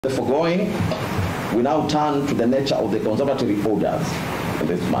The foregoing, we now turn to the nature of the conservatory orders in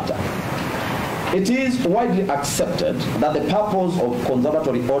this matter. It is widely accepted that the purpose of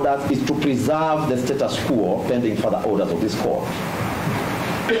conservatory orders is to preserve the status quo pending further orders of this court.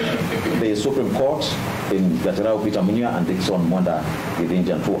 The Supreme Court in Gachagua and Dixon Mwanda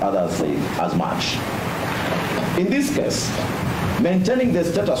Githinji and two others say as much. In this case, maintaining the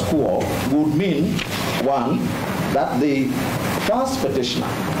status quo would mean, one, that the first petitioner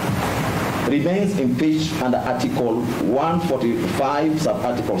remains impeached under Article 145,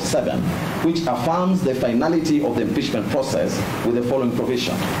 sub-Article 7, which affirms the finality of the impeachment process with the following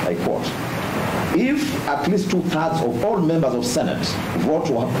provision, I quote, if at least 2/3 of all members of Senate vote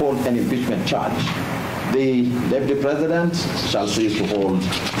to uphold an impeachment charge, the Deputy President shall cease to hold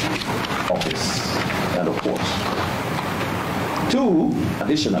office, end of quote. Two,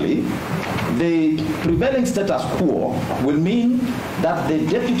 additionally, the prevailing status quo will mean that the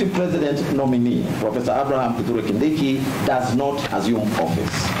Deputy President nominee, Professor Abraham Kindiki, does not assume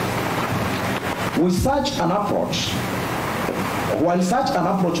office. With such an approach, while such an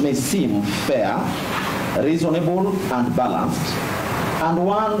approach may seem fair, reasonable, and balanced, and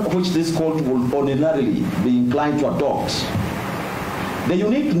one which this court will ordinarily be inclined to adopt, the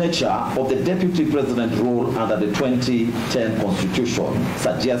unique nature of the Deputy President role under the 2010 Constitution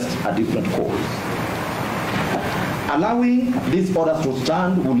suggests a different course. Allowing these orders to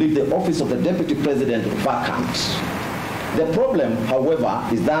stand will leave the office of the Deputy President vacant. The problem, however,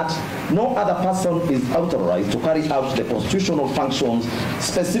 is that no other person is authorized to carry out the constitutional functions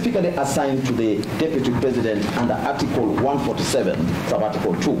specifically assigned to the Deputy President under Article 147,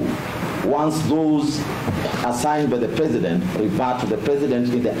 sub-Article 2. Once those assigned by the President revert to the President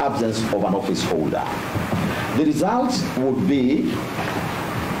in the absence of an office holder. The result would be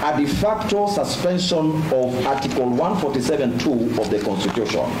a de facto suspension of Article 147(2) of the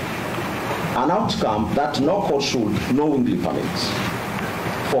Constitution, an outcome that no court should knowingly permit.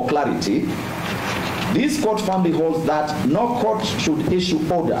 For clarity, this court firmly holds that no court should issue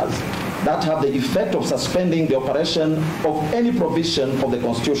orders that have the effect of suspending the operation of any provision of the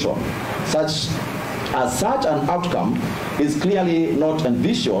Constitution, such an outcome is clearly not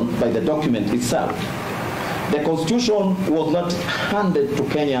envisioned by the document itself. The Constitution was not handed to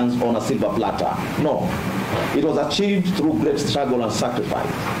Kenyans on a silver platter. No, it was achieved through great struggle and sacrifice.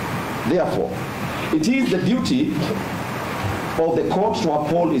 Therefore, it is the duty of the court to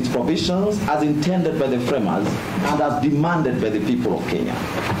uphold its provisions as intended by the framers and as demanded by the people of Kenya.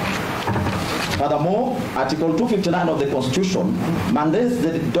 Furthermore, Article 259 of the Constitution mandates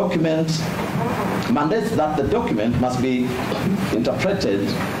that the document must be interpreted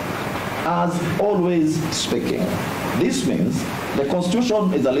as always speaking. This means the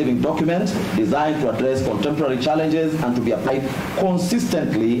Constitution is a living document designed to address contemporary challenges and to be applied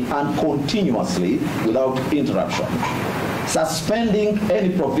consistently and continuously without interruption. Suspending any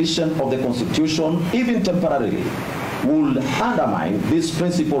provision of the Constitution, even temporarily, would undermine this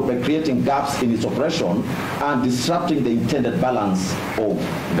principle by creating gaps in its operation and disrupting the intended balance of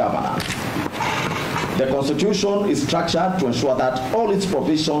governance. The Constitution is structured to ensure that all its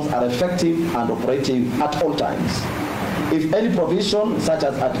provisions are effective and operative at all times. If any provision, such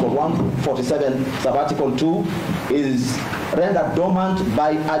as Article 147, sub-Article 2, is rendered dormant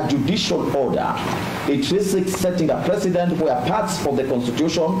by a judicial order, it risks setting a precedent where parts of the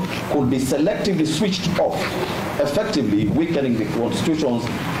Constitution could be selectively switched off, effectively weakening the Constitution's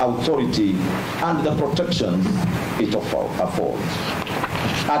authority and the protections it affords.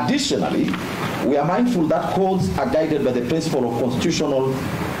 Additionally, we are mindful that courts are guided by the principle of constitutional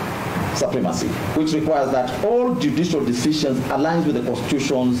supremacy, which requires that all judicial decisions align with the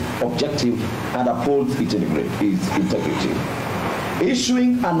Constitution's objective and upholds its integrity.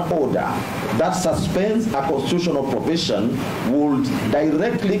 Issuing an order that suspends a constitutional provision would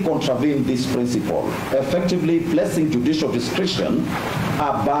directly contravene this principle, effectively placing judicial discretion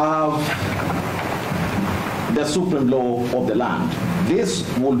above the supreme law of the land. This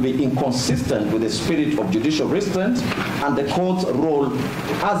will be inconsistent with the spirit of judicial restraint and the court's role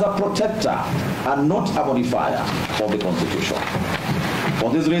as a protector and not a modifier of the Constitution.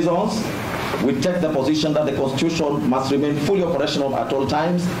 For these reasons, we take the position that the Constitution must remain fully operational at all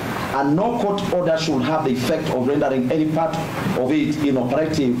times, and no court order should have the effect of rendering any part of it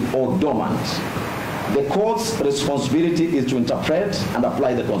inoperative or dormant. The court's responsibility is to interpret and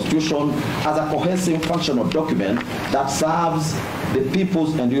apply the Constitution as a cohesive functional document that serves the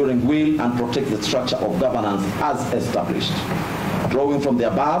people's enduring will and protects the structure of governance as established. Drawing from the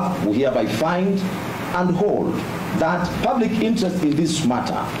above, we hereby find and hold that public interest in this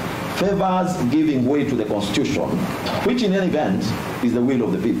matter favors giving way to the Constitution, which in any event is the will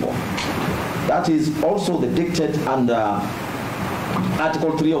of the people. That is also the dictate under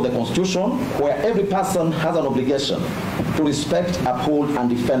Article 3 of the Constitution, where every person has an obligation to respect, uphold, and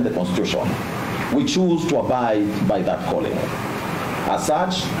defend the Constitution. We choose to abide by that calling. As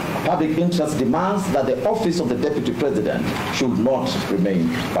such, public interest demands that the office of the Deputy President should not remain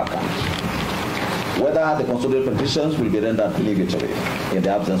vacant. Whether the consolidated petitions will be rendered nugatory in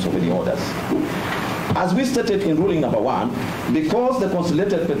the absence of any orders. As we stated in ruling number 1, because the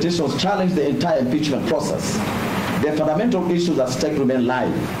consolidated petitions challenge the entire impeachment process, the fundamental issues at stake remain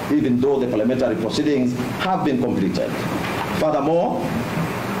live, even though the parliamentary proceedings have been completed. Furthermore,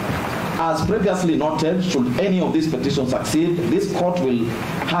 as previously noted, should any of these petitions succeed, this court will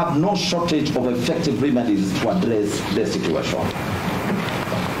have no shortage of effective remedies to address the situation.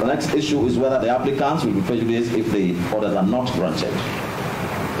 The next issue is whether the applicants will be prejudiced if the orders are not granted.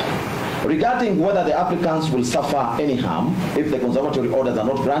 Regarding whether the applicants will suffer any harm if the conservatory orders are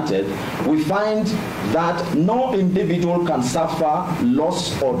not granted, we find that no individual can suffer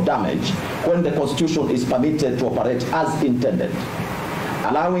loss or damage when the Constitution is permitted to operate as intended.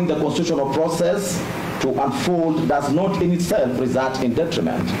 Allowing the constitutional process to unfold does not in itself result in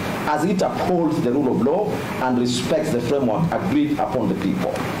detriment, as it upholds the rule of law and respects the framework agreed upon the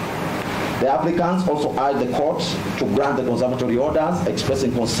people. The applicants also urge the court to grant the conservatory orders,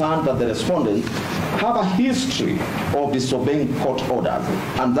 expressing concern that the respondents have a history of disobeying court orders,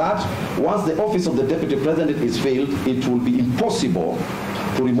 and that once the office of the Deputy President is filled, it will be impossible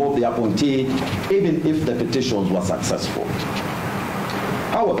to remove the appointee, even if the petitions were successful.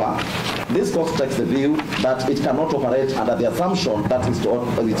 However, this court takes the view that it cannot operate under the assumption that its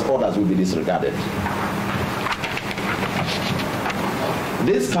orders will be disregarded.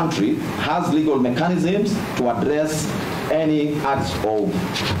 This country has legal mechanisms to address any acts of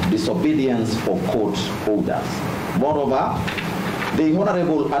disobedience of court orders. Moreover, the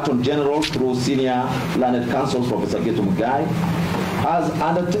Honorable Attorney General, through Senior Learned Counsel Professor Getu Mugai, has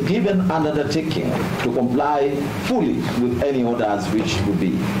given an undertaking to comply fully with any orders which would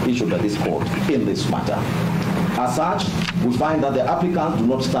be issued by this court in this matter. As such, we find that the applicants do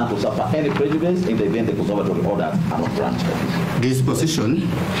not stand to suffer any prejudice in the event the conservatory orders are not granted. This position,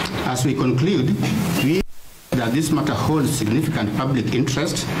 as we conclude, that this matter holds significant public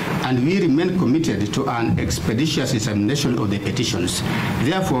interest, and we remain committed to an expeditious examination of the petitions.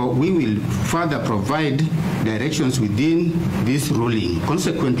 Therefore, we will further provide directions within this ruling.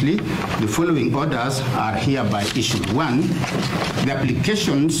 Consequently, the following orders are hereby issued. 1. The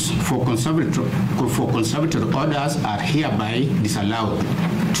applications for conservatory orders are hereby disallowed.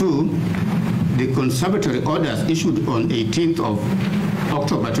 2. The conservatory orders issued on 18th of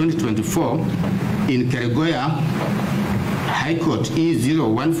October 2024 in Keregoya High Court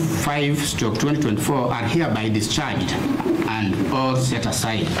E015/2024 are hereby discharged and or set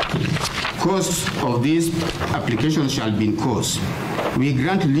aside. Cost of these applications shall be incurred. We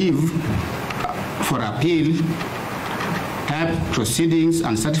grant leave for appeal, type proceedings,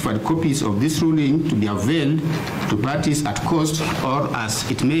 and certified copies of this ruling to be availed to parties at cost or as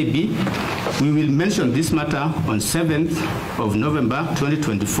it may be. We will mention this matter on 7th of November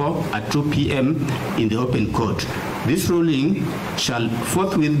 2024 at 2 p.m. in the open court. This ruling shall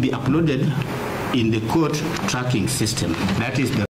forthwith be uploaded in the court tracking system. That is the